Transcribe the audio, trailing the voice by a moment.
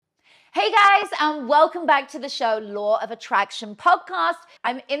guys, and welcome back to the show, Law of Attraction podcast.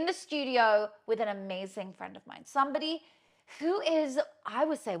 I'm in the studio with an amazing friend of mine, somebody who is, I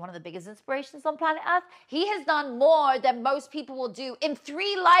would say, one of the biggest inspirations on planet Earth. He has done more than most people will do in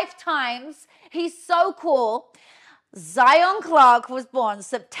 3 lifetimes. He's so cool. Zion Clark was born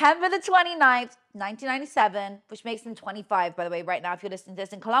September the 29th, 1997, which makes him 25, by the way, right now, if you're listening to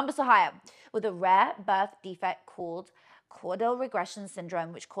this, in Columbus, Ohio, with a rare birth defect called caudal regression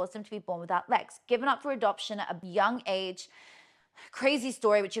syndrome, which caused him to be born without legs. Given up for adoption at a young age. Crazy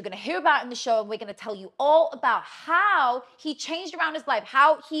story, which you're going to hear about in the show, and we're going to tell you all about how he changed around his life,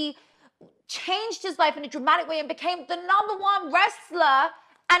 how he changed his life in a dramatic way and became the #1 wrestler.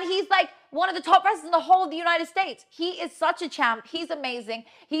 And he's like one of the top wrestlers in the whole of the United States. He is such a champ. He's amazing.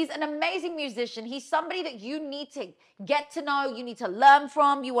 He's an amazing musician. He's somebody that you need to get to know, you need to learn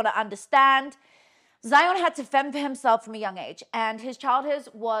from, you want to understand. Zion had to fend for himself from a young age, and his childhood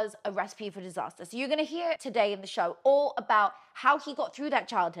was a recipe for disaster. So you're going to hear today in the show all about how he got through that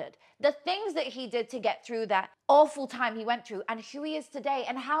childhood, the things that he did to get through that awful time he went through, and who he is today,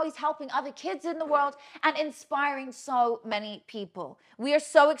 and how he's helping other kids in the world and inspiring so many people. We are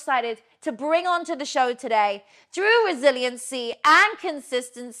so excited to bring onto the show today, through resiliency and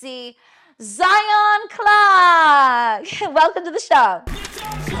consistency, Zion Clark. Welcome to the show.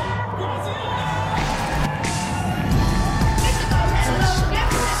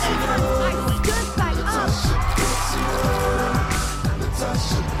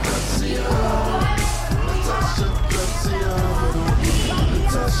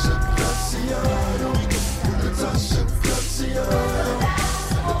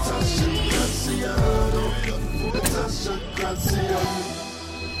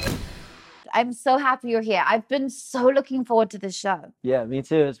 I'm so happy you're here. I've been so looking forward to this show. Yeah, me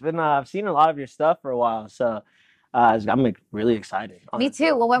too. It's been I've seen a lot of your stuff for a while, so I'm like, really excited. Me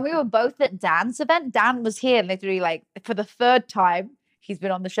too. Well, when we were both at Dan's event, Dan was here literally like for the 3rd time he's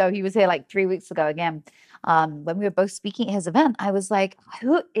been on the show. He was here like 3 weeks ago again. When we were both speaking at his event, I was like,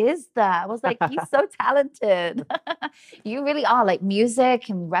 who is that? I was like, he's so talented. You really are, like music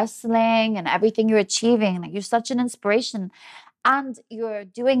and wrestling and everything you're achieving. Like you're such an inspiration. And you're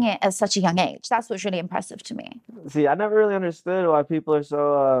doing it at such a young age. That's what's really impressive to me. See, I never really understood why people are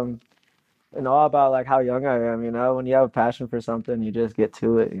so in awe about like how young I am, you know? When you have a passion for something, you just get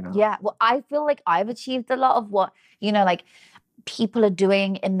to it, you know? Yeah, well, I feel like I've achieved a lot of what, like people are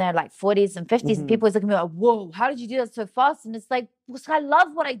doing in their like 40s and 50s. And people always look at me like, whoa, how did you do that so fast? And it's like, because I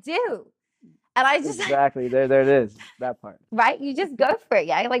love what I do. And I just exactly there it is, that part. Right? You just go for it.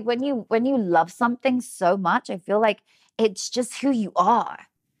 Yeah. Like when you love something so much, I feel like it's just who you are.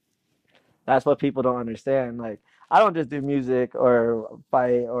 That's what people don't understand. Like, I don't just do music or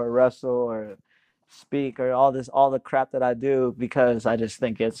fight or wrestle or speak or all the crap that I do because I just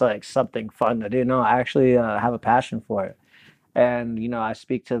think it's like something fun to do. No, I actually have a passion for it. And, I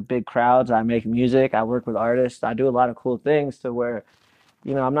speak to big crowds. I make music. I work with artists. I do a lot of cool things to where,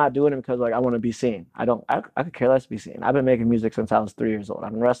 I'm not doing it because like I want to be seen. I could care less to be seen. I've been making music since I was 3 years old.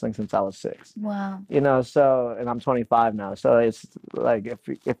 I've been wrestling since I was 6. Wow. So, and I'm 25 now. So it's like,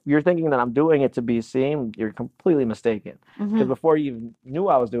 if you're thinking that I'm doing it to be seen, you're completely mistaken. Because before you even knew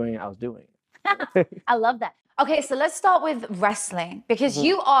I was doing it, I was doing it. I love that. Okay, so let's start with wrestling because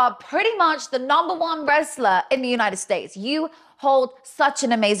you are pretty much the #1 wrestler in the United States. You hold such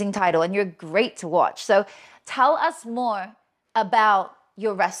an amazing title and you're great to watch. So tell us more about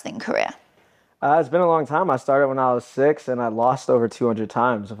your wrestling career. It's been a long time. I started when I was 6 and I lost over 200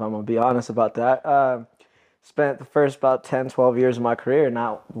 times, if I'm going to be honest about that. Spent the first about 10, 12 years of my career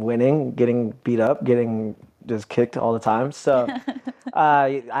not winning, getting beat up, getting just kicked all the time. So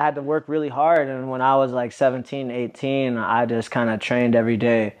I had to work really hard. And when I was like 17, 18, I just kind of trained every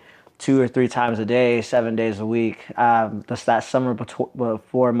day, 2 or 3 times a day, 7 days a week. Just that summer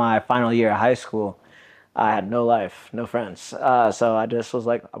before my final year of high school, I had no life, no friends. So I just was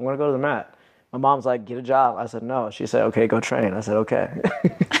like, I'm going to go to the mat. My mom's like, get a job. I said, no. She said, okay, go train. I said, okay.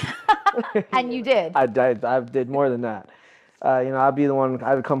 And you did? I did more than that. I'd be the one,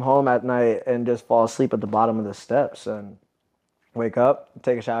 I would come home at night and just fall asleep at the bottom of the steps and wake up,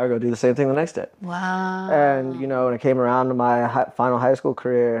 take a shower, go do the same thing the next day. Wow. And, when it came around to my final high school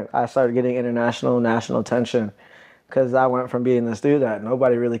career, I started getting international, national attention because I went from being this dude that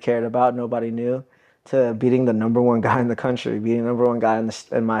nobody really cared about, nobody knew, to beating the #1 guy in the country, beating the #1 guy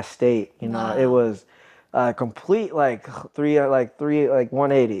in my state. Wow. It was complete 180.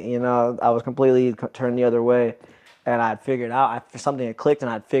 I was completely turned the other way, and I'd figured out something had clicked,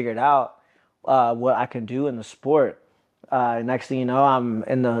 and I'd figured out what I can do in the sport. Next thing you know, I'm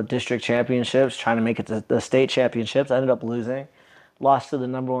in the district championships, trying to make it to the state championships. I ended up losing. lost to the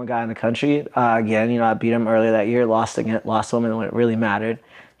number one guy in the country. Again, I beat him earlier that year, lost to him when it really mattered.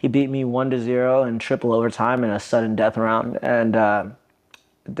 He beat me 1-0 in triple overtime in a sudden death round, and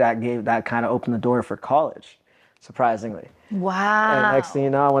that kind of opened the door for college, surprisingly. And Wow. next thing you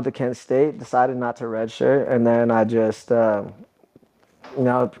know, I went to Kent State, decided not to redshirt, and then I just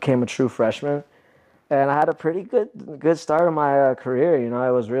became a true freshman. And I had a pretty good start of my career.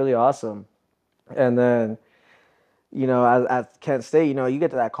 It was really awesome. And then, at Kent State, you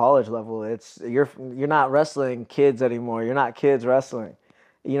get to that college level, you're not wrestling kids anymore. You're not kids wrestling.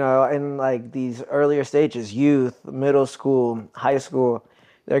 In like these earlier stages, youth, middle school, high school,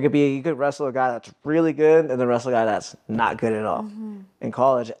 you could wrestle a guy that's really good and then wrestle a guy that's not good at all. In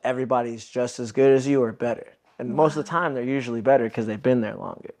college, everybody's just as good as you or better. And most of the time, they're usually better because they've been there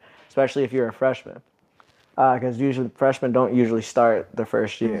longer, especially if you're a freshman. Because usually freshmen don't usually start their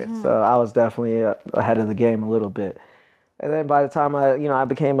first year. So I was definitely ahead of the game a little bit. And then by the time I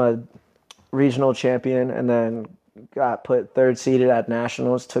became a regional champion and then got put third seeded at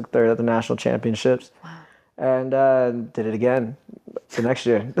nationals, took third at the national championships. Wow. And did it again the next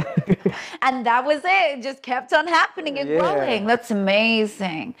year. And that was it. It just kept on happening and growing. That's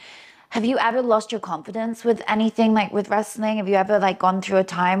amazing. Have you ever lost your confidence with anything, like with wrestling? Have you ever like gone through a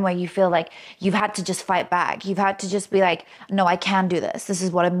time where you feel like you've had to just fight back? You've had to just be like, no, I can do this. This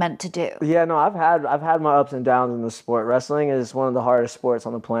is what I'm meant to do. Yeah, no, I've had my ups and downs in the sport. Wrestling is one of the hardest sports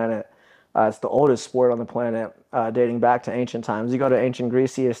on the planet. It's the oldest sport on the planet, dating back to ancient times. You go to ancient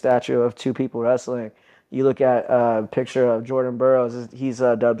Greece, see a statue of two people wrestling. You look at a picture of Jordan Burroughs. He's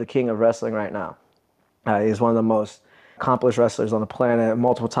dubbed the king of wrestling right now. He's one of the most accomplished wrestlers on the planet,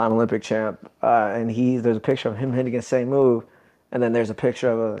 multiple-time Olympic champ. And there's a picture of him hitting the same move, and then there's a picture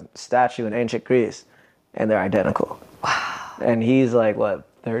of a statue in ancient Greece, and they're identical. Wow. And he's like, what,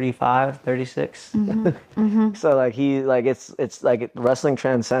 35, 36? So it's like wrestling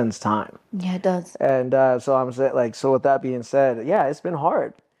transcends time. Yeah, it does. And so I'm saying, so with that being said, yeah, it's been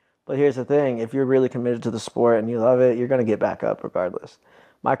hard. But here's the thing, if you're really committed to the sport and you love it, you're going to get back up regardless.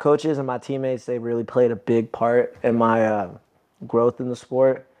 My coaches and my teammates, they really played a big part in my growth in the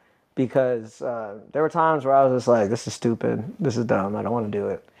sport because there were times where I was just like, this is stupid, this is dumb, I don't want to do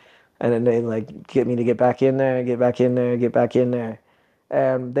it. And then they like get me to get back in there, get back in there, get back in there.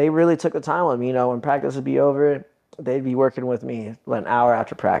 And they really took the time with me. When practice would be over, they'd be working with me an hour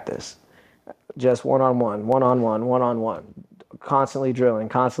after practice. Just one-on-one, one-on-one, one-on-one. Constantly drilling,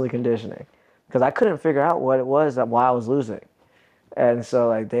 constantly conditioning. Because I couldn't figure out what it was why I was losing. And so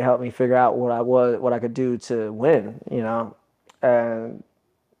like they helped me figure out what I could do to win, And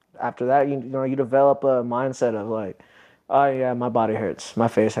after that, you develop a mindset of like, oh yeah, my body hurts, my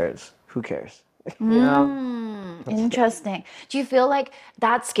face hurts. Who cares? Interesting. Do you feel like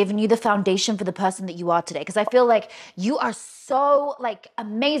that's given you the foundation for the person that you are today? Because I feel like you are so like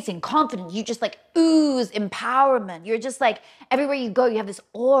amazing, confident. You just like ooze empowerment. You're just like everywhere you go, you have this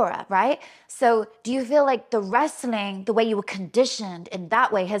aura, right? So do you feel like the wrestling, the way you were conditioned in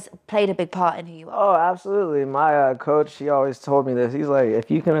that way has played a big part in who you are? Oh, absolutely. My coach, he always told me this. He's like, if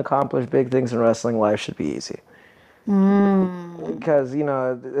you can accomplish big things in wrestling, life should be easy. Because,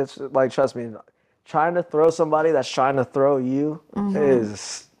 it's like, trust me, trying to throw somebody that's trying to throw you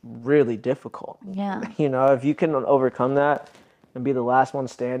is really difficult. Yeah. If you can overcome that and be the last one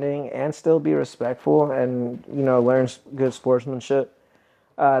standing and still be respectful and, learn good sportsmanship,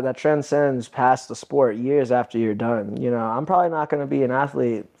 that transcends past the sport years after you're done. I'm probably not going to be an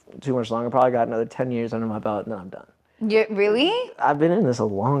athlete too much longer. Probably got another 10 years under my belt and then I'm done. Really? I've been in this a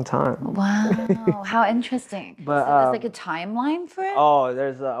long time. Wow, how interesting. But, so there's like a timeline for it? Oh,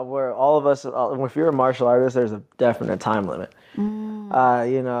 there's where all of us, if you're a martial artist, there's a definite time limit.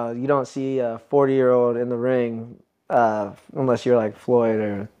 You don't see a 40-year-old in the ring unless you're like Floyd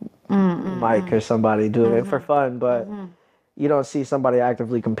or Mike or somebody doing it for fun, but you don't see somebody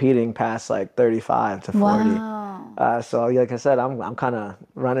actively competing past like 35 to 40. Wow. So like I said, I'm kind of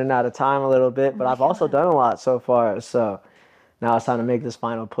running out of time a little bit, but I've also done a lot so far. So now it's time to make this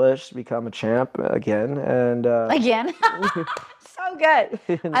final push, become a champ again. And Again? So good.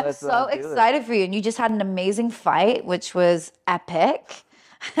 I'm so excited for you. And you just had an amazing fight, which was epic.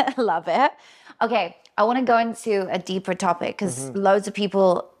 Love it. Okay, I want to go into a deeper topic because loads of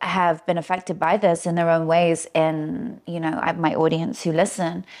people have been affected by this in their own ways. And, I have my audience who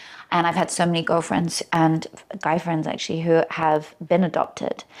listen. And I've had so many girlfriends and guy friends actually who have been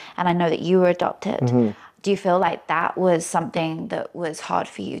adopted. And I know that you were adopted. Do you feel like that was something that was hard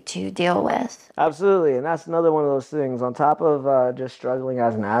for you to deal with? Absolutely, and that's another one of those things. On top of just struggling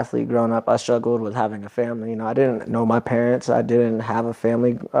as an athlete growing up, I struggled with having a family. You know, I didn't know my parents. I didn't have a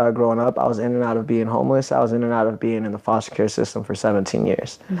family growing up. I was in and out of being homeless. I was in and out of being in the foster care system for 17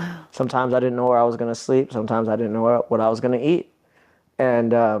 years. Wow. Sometimes I didn't know where I was going to sleep. Sometimes I didn't know what I was going to eat.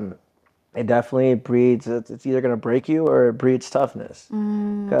 And it definitely breeds, it's either going to break you or it breeds toughness.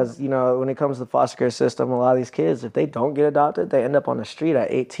 Because, you know, when it comes to the foster care system, a lot of these kids, if they don't get adopted, they end up on the street at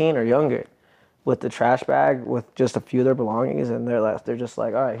 18 or younger with the trash bag with just a few of their belongings. And they're just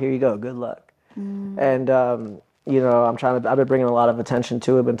like, all right, here you go. Good luck. And, you know, I've been bringing a lot of attention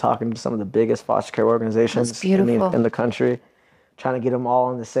to it, been talking to some of the biggest foster care organizations That's beautiful. in the country, trying to get them all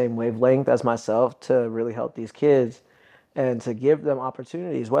on the same wavelength as myself to really help these kids and to give them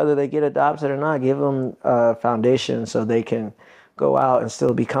opportunities, whether they get adopted or not, give them a foundation so they can go out and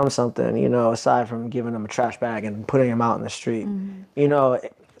still become something, you know, aside from giving them a trash bag and putting them out in the street. You know,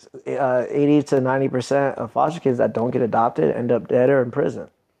 80 to 90% of foster kids that don't get adopted end up dead or in prison.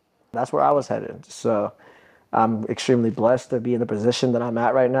 That's where I was headed. So I'm extremely blessed to be in the position that I'm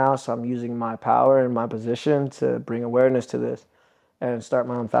at right now. So I'm using my power and my position to bring awareness to this and start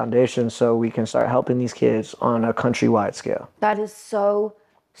my own foundation so we can start helping these kids on a countrywide scale. That is so,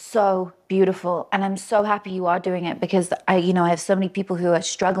 so beautiful. And I'm so happy you are doing it because I have so many people who are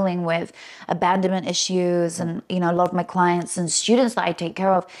struggling with abandonment issues and, you know, a lot of my clients and students that I take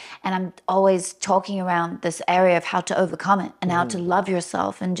care of. And I'm always talking around this area of how to overcome it and how to love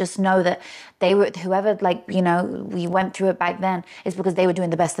yourself and just know that whoever, like, you know, we went through it back then is because they were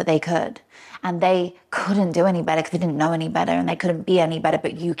doing the best that they could. And they couldn't do any better because they didn't know any better and they couldn't be any better,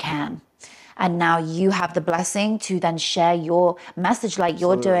 but you can. And now you have the blessing to then share your message like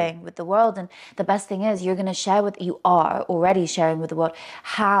you're doing with the world. And the best thing is you are already sharing with the world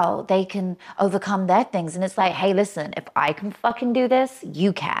how they can overcome their things. And it's like, hey, listen, if I can fucking do this,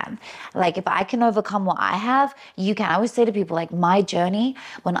 you can. Like, if I can overcome what I have, you can. I always say to people, like, my journey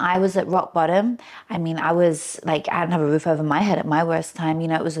when I was at rock bottom, I mean, I was like, I didn't have a roof over my head at my worst time. You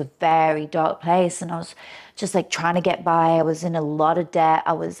know, it was a very dark place and I was just like trying to get by. I was in a lot of debt.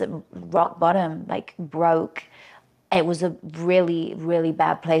 I was at rock bottom, like broke. It was a really, really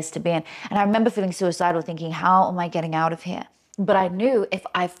bad place to be in. And I remember feeling suicidal, thinking, how am I getting out of here? But I knew if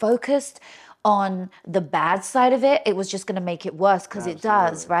I focused on the bad side of it, it was just going to make it worse because it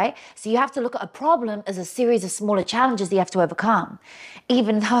does, right? So you have to look at a problem as a series of smaller challenges that you have to overcome,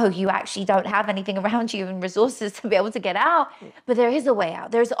 even though you actually don't have anything around you and resources to be able to get out. But there is a way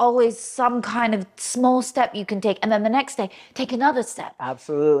out. There's always some kind of small step you can take. And then the next day, take another step.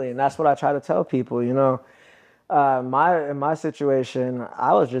 Absolutely. And that's what I try to tell people, you know. In my situation,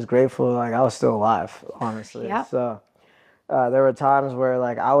 I was just grateful, like I was still alive, honestly. Yep. So there were times where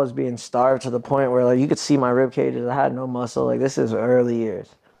like I was being starved to the point where like you could see my rib cages. I had no muscle. Like this is early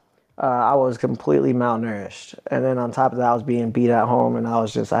years. I was completely malnourished, and then on top of that, I was being beat at home, and I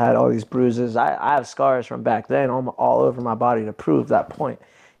had all these bruises. I have scars from back then all over my body to prove that point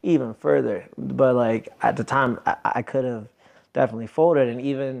even further. But like at the time, I could have definitely folded, and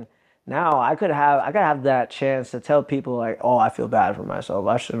even now I could have that chance to tell people like, oh, I feel bad for myself.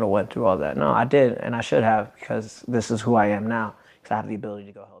 I shouldn't have went through all that. No, I did, and I should have because this is who I am now. Because I have the ability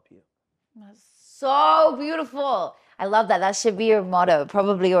to go help you. That's so beautiful. I love that. That should be your motto.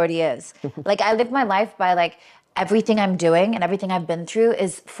 Probably already is. Like I live my life by like everything I'm doing and everything I've been through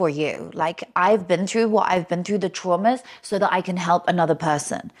is for you. Like I've been through what I've been through, the traumas, so that I can help another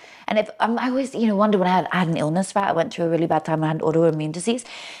person. And if I always, wonder when I had an illness, right? I went through a really bad time. I had an autoimmune disease.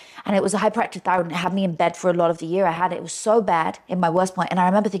 And it was a hyperactive thyroid. It had me in bed for a lot of the year. It was so bad in my worst point. And I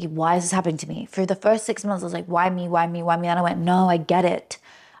remember thinking, why is this happening to me? For the first 6 months, I was like, why me, why me, why me? And I went, no, I get it.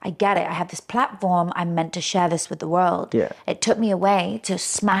 I get it. I have this platform. I'm meant to share this with the world. Yeah. It took me away to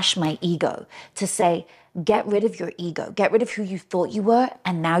smash my ego, to say, get rid of your ego, get rid of who you thought you were.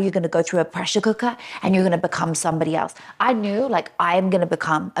 And now you're going to go through a pressure cooker and you're going to become somebody else. I knew like I am going to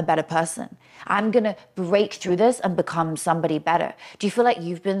become a better person. I'm going to break through this and become somebody better. Do you feel like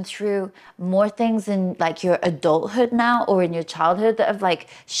you've been through more things in like your adulthood now or in your childhood that have like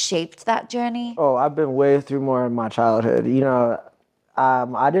shaped that journey? Oh, I've been way through more in my childhood.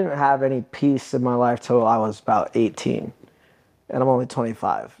 I didn't have any peace in my life till I was about 18. And I'm only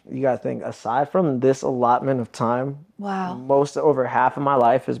 25. You got to think, aside from this allotment of time, Wow. over half of my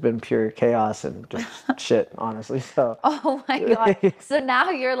life has been pure chaos and just shit, honestly. So, Oh my God. So now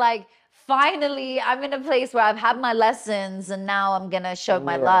you're like, finally, I'm in a place where I've had my lessons and now I'm going to show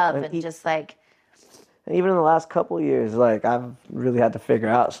my love and just like. And even in the last couple of years, like I've really had to figure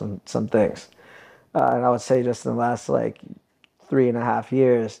out some things. And I would say just in the last like 3.5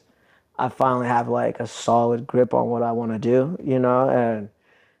 years, I finally have like a solid grip on what I want to do, you know, and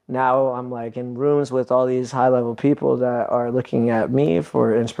now I'm like in rooms with all these high level people that are looking at me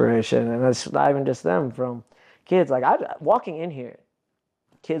for inspiration, and it's not even just them, from kids. Like I walking in here,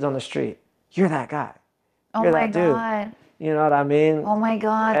 kids on the street, you're that guy, Oh you're my that dude. God. You know what I mean? Oh my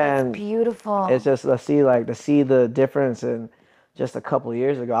God. That's And it's beautiful. just to see the difference in just a couple of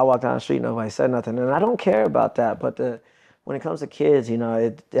years ago. I walked down the street, nobody said nothing, and I don't care about that. But when it comes to kids, you know,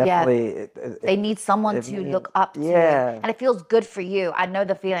 it Yeah. definitely They need someone to look up to. yeah, And it feels good for you. I know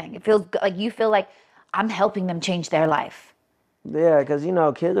the feeling. It feels good. Like you feel like I'm helping them change their life. yeah, because you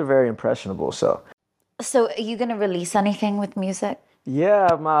know, kids are very impressionable. So So are you going to release anything with music? yeah,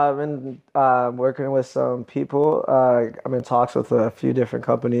 I've been working with some people. I'm in talks with a few different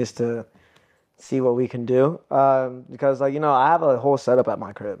companies to see what we can do. Because like you know, I have a whole setup at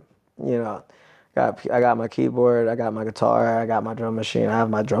my crib. You know, I got my keyboard, I got my guitar, I got my drum machine, I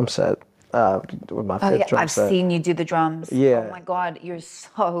have my drum set with my Oh fifth yeah, drum I've set. seen you do the drums. Oh Yeah, my God, you're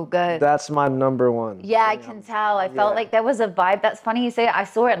so good. that's my number one Yeah, I thing. can tell. I felt Yeah. like there was a vibe. That's funny you say it. I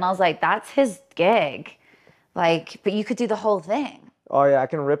saw it and I was like, that's his gig. Like, but you could do the whole thing. Oh yeah, I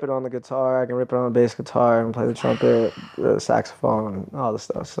can rip it on the guitar, I can rip it on the bass guitar, and play the trumpet, the saxophone, and all the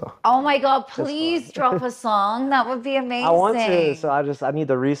stuff. So Oh my God, just please fun. drop a song. That would be I want to, so amazing. I need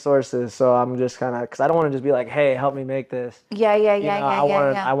the resources. So I'm just kind of, because I don't want to just be like, hey, help me make this. Yeah, yeah, You yeah, know, yeah,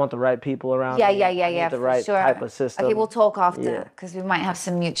 yeah, I yeah. want the right people around Yeah, yeah, me. yeah, I yeah, need the for right type sure. of Okay, we'll system. talk after Yeah, because we might have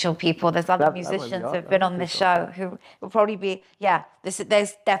some mutual people. There's other that might be musicians all. who've That been might on be this cool. show who will probably be, yeah,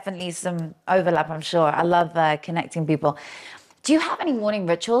 there's definitely some overlap, I'm sure. I love connecting people. Do you have any morning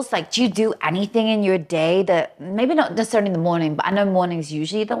rituals? Like, do you do anything in your day that maybe not necessarily in the morning, but I know morning's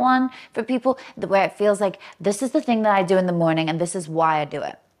usually the one for people where it feels like this is the thing that I do in the morning and this is why I do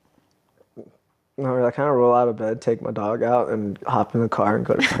it. No, I kind of roll out of bed, take my dog out, and hop in the car and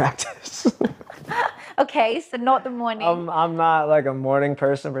go to practice. Okay, so not the morning. I'm not like a morning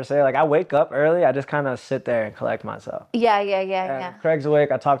person per se. Like I wake up early, I just kind of sit there and collect myself. Yeah, yeah, yeah, And yeah. if Craig's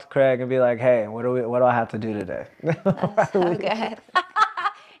awake, I talk to Craig and be like, hey, what do I have to do today? So good.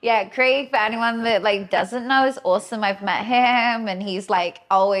 Yeah, Craig, for anyone that like doesn't know, is awesome. I've met him and he's like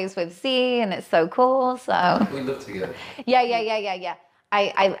always with Z and it's so cool. So We live together. yeah, yeah, yeah, yeah, yeah.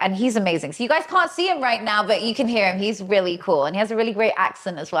 And he's amazing. So you guys can't see him right now, but you can hear him. He's really cool and he has a really great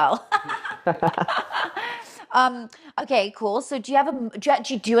accent as well. Okay, cool. So do you have do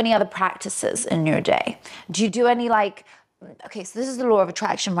you do any other practices in your day? Do you do any like, okay, so this is the law of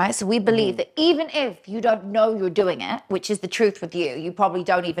attraction, right? So we believe that even if you don't know you're doing it, which is the truth with you, you probably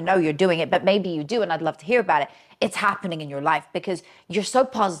don't even know you're doing it, but maybe you do, and I'd love to hear about it. It's happening in your life because you're so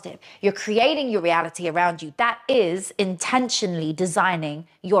positive. You're creating your reality around you. That is intentionally designing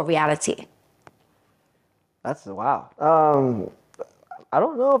your reality. That's wow. I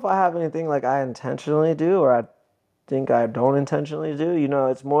don't know if I have anything like I intentionally do or I think I don't intentionally do. You know,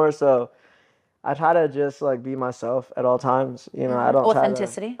 it's more so I try to just like be myself at all times. You know,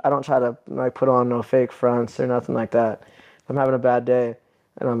 Authenticity. I don't try to like put on no fake fronts or nothing like that. If I'm having a bad day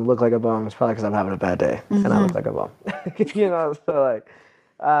and I look like a bum, it's probably because I'm having a bad day and I look like a bum. You know, so like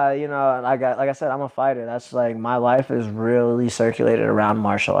you know, and like I said, I'm a fighter. That's like my life is really circulated around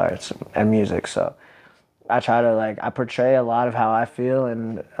martial arts and music. So I try to like I portray a lot of how I feel,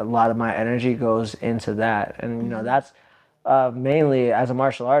 and a lot of my energy goes into that. And you know, that's mainly as a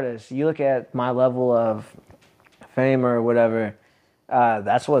martial artist. You look at my level of fame or whatever.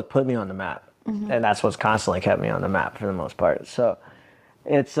 That's what put me on the map, and that's what's constantly kept me on the map for the most part. So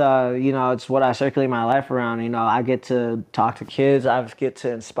it's you know, it's what I circulate my life around. You know, I get to talk to kids. I get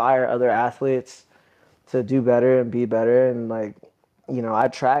to inspire other athletes to do better and be better. And like, you know, I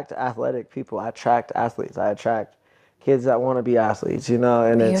attract athletic people. I attract athletes. I attract kids that want to be athletes, you know,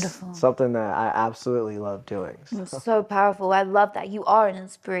 and it's Beautiful. something that I absolutely love doing. So, So powerful. I love that. You are an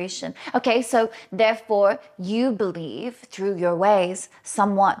inspiration. Okay, so therefore, you believe through your ways,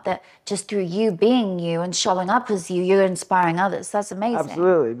 somewhat, that just through you being you and showing up as you, you're inspiring others. That's amazing.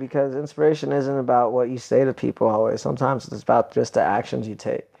 absolutely, because inspiration isn't about what you say to people always. Sometimes it's about just the actions you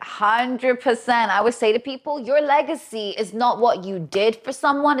take. 100%. I would say to people, your legacy is not what you did for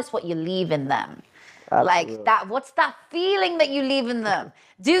someone, it's what you leave in them. Like Absolutely. that, what's that feeling that you leave in them?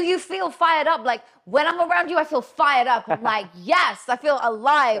 Do you feel fired up? Like when I'm around you, I feel fired up. I'm like, yes, I feel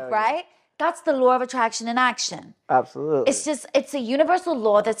alive, right? That's the law of attraction in action. Absolutely. It's a universal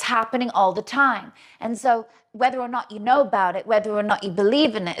law that's happening all the time. And so whether or not you know about it, whether or not you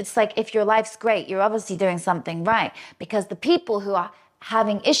believe in it, it's like if your life's great, you're obviously doing something right. Because the people who are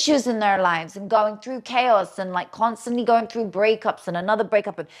having issues in their lives and going through chaos and like constantly going through breakups and another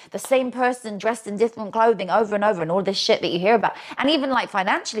breakup and the same person dressed in different clothing over and all this shit that you hear about. And even like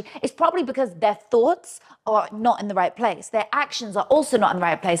financially, it's probably because their thoughts are not in the right place. Their actions are also not in the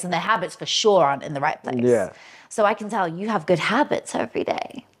right place, and their habits for sure aren't in the right place. Yeah. So I can tell you have good habits every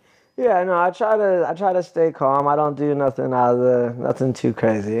day. Yeah, no, I try to stay calm. I don't do nothing too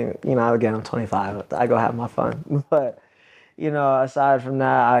crazy. You know, again, I'm 25. I go have my fun. But, you know, aside from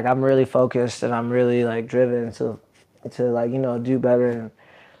that, like I'm really focused and I'm really like driven to like, you know, do better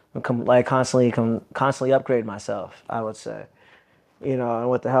and constantly upgrade myself, I would say. You know, and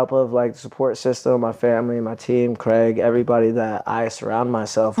with the help of like the support system, my family, my team, Craig, everybody that I surround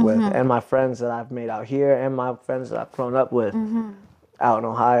myself with, and my friends that I've made out here, and my friends that I've grown up with out in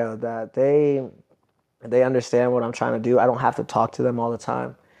Ohio, that they understand what I'm trying to do. I don't have to talk to them all the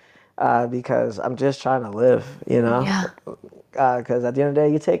time because I'm just trying to live, you know. Yeah. Because at the end of the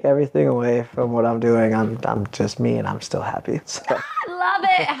day, you take everything away from what I'm doing, I'm just me, and I'm still happy. So I love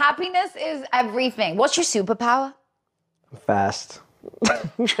it. Happiness is everything. What's your superpower? fast.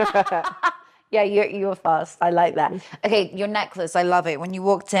 Yeah, you're fast. I like that. Okay, your necklace. I love it. When you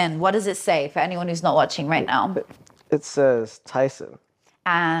walked in, what does it say for anyone who's not watching right now? It says Tyson.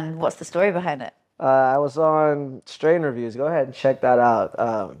 And what's the story behind it? I was on Strain Reviews. Go ahead and check that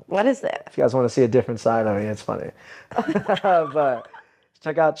out. What is it? If you guys want to see a different side of me, it's funny. But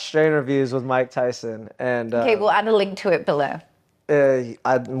check out Strain Reviews with Mike Tyson. And Okay, we'll add a link to it below. I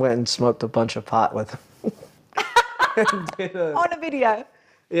went and smoked a bunch of pot with him. On a video.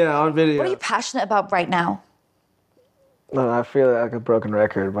 Yeah, on video. What are you passionate about right now? No, I feel like a broken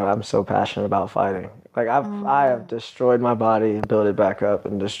record, but I'm so passionate about fighting. Like I have destroyed my body and built it back up,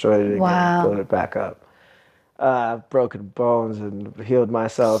 and destroyed it again, Wow. built it back up. I've broken bones and healed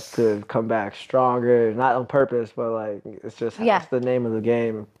myself to come back stronger, not on purpose, but like it's just Yeah. it's the name of the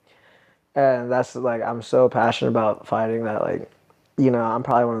game. And that's like I'm so passionate about fighting that like, you know, I'm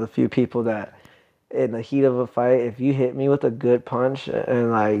probably one of the few people that in the heat of a fight, if you hit me with a good punch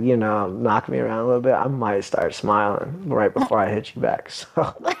and like, you know, knock me around a little bit, I might start smiling right before I hit you back.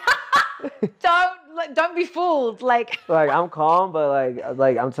 So Don't be fooled. Like like I'm calm, but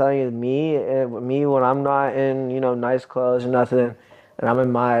like I'm telling you, me when I'm not in, you know, nice clothes or nothing, and I'm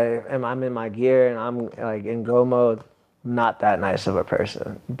in my gear and I'm like in go mode, not that nice of a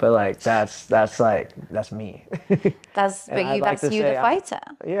person. But like that's me. that's And I'd like that's to you, say the fighter.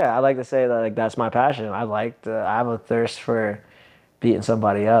 Yeah, I like to say that like that's my passion. I have a thirst for beating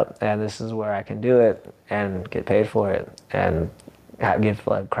somebody up, and this is where I can do it and get paid for it and give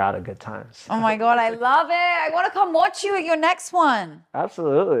a crowd a good time. So, Oh my God, I love it. I want to come watch you at your next one.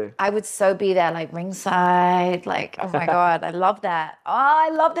 absolutely. I would so be there, like ringside. Like, oh my God, I love that. Oh, I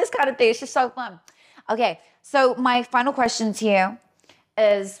love this kind of thing. It's just so fun. Okay, so my final question to you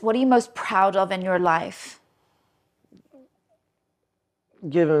is what are you most proud of in your life?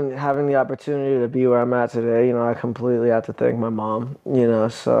 Having the opportunity to be where I'm at today, you know, I completely have to thank my mom. You know,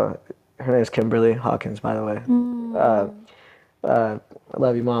 so her name's Kimberly Hawkins, by the way. I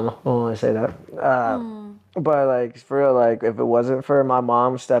love you, mama. I don't want to say that. But like for real, like if it wasn't for my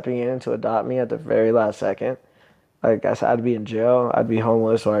mom stepping in to adopt me at the very last second, like I said, I'd be in jail, I'd be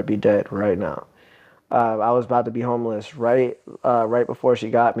homeless, or I'd be dead right now. I was about to be homeless right before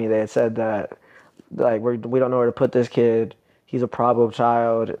she got me. They had said that like we don't know where to put this kid. He's a problem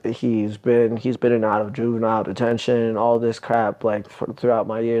child. He's been in and out of juvenile detention, all this crap like throughout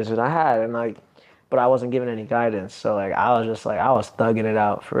my years that I had, and like, but I wasn't given any guidance. So like I was just like I was thugging it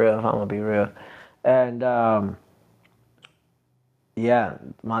out for real. If I'm gonna be real, and yeah,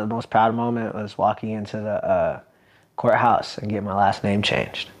 my most proud moment was walking into the courthouse and getting my last name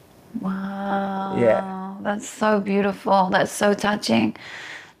changed. Wow. Yeah. That's so beautiful. That's so touching.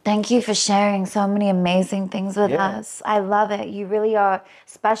 Thank you for sharing so many amazing things with Yeah. us. I love it. You really are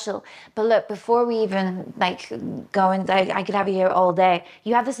special. But look, before we even like go into, I could have you here all day.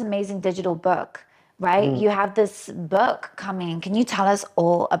 You have this amazing digital book, right? You have this book coming. Can you tell us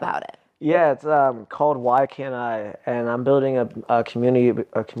all about it? Yeah, it's called Why Can't I, and I'm building a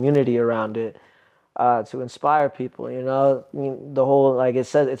community around it to inspire people. You know, I mean, the whole like it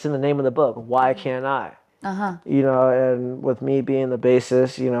says it's in the name of the book. Why can't I? You know, and with me being the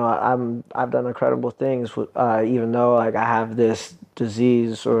bassist, you know, I've done incredible things. Even though like I have this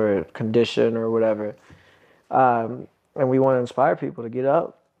disease or condition or whatever, and we want to inspire people to get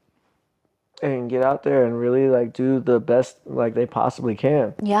up and get out there and really like do the best like they possibly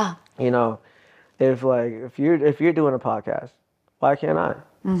can. Yeah. You know, if you're doing a podcast, why can't I?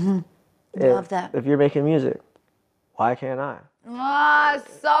 Love that. If you're making music, why can't I? Oh,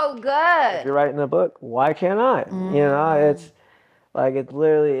 so If good. you're writing a book, why can't I? You know, Like it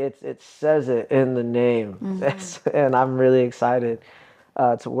literally, it says it in the name, and I'm really excited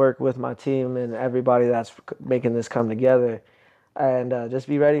to work with my team and everybody that's making this come together, and just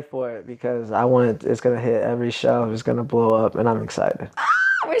be ready for it because I want it. It's gonna hit every show. It's gonna blow up, and I'm excited.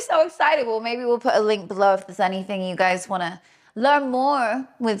 We're so excited. Well, maybe we'll put a link below if there's anything you guys want to learn more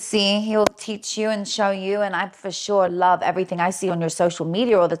with C. He'll teach you and show you. And I for sure love everything I see on your social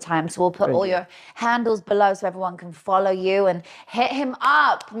media all the time. So we'll put all your handles below so everyone can follow you and hit him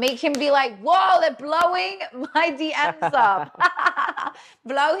up. Make him be like, whoa, they're blowing my DMs up.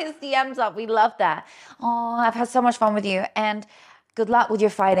 Blow his DMs up. We love that. Oh, I've had so much fun with you. And good luck with your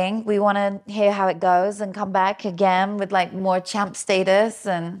fighting. We want to hear how it goes and come back again with like more champ status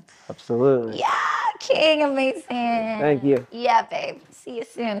and Absolutely. yeah, King, amazing. Thank you. Yeah, babe. See you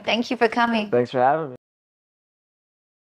soon. Thank you for coming. Thanks for having me.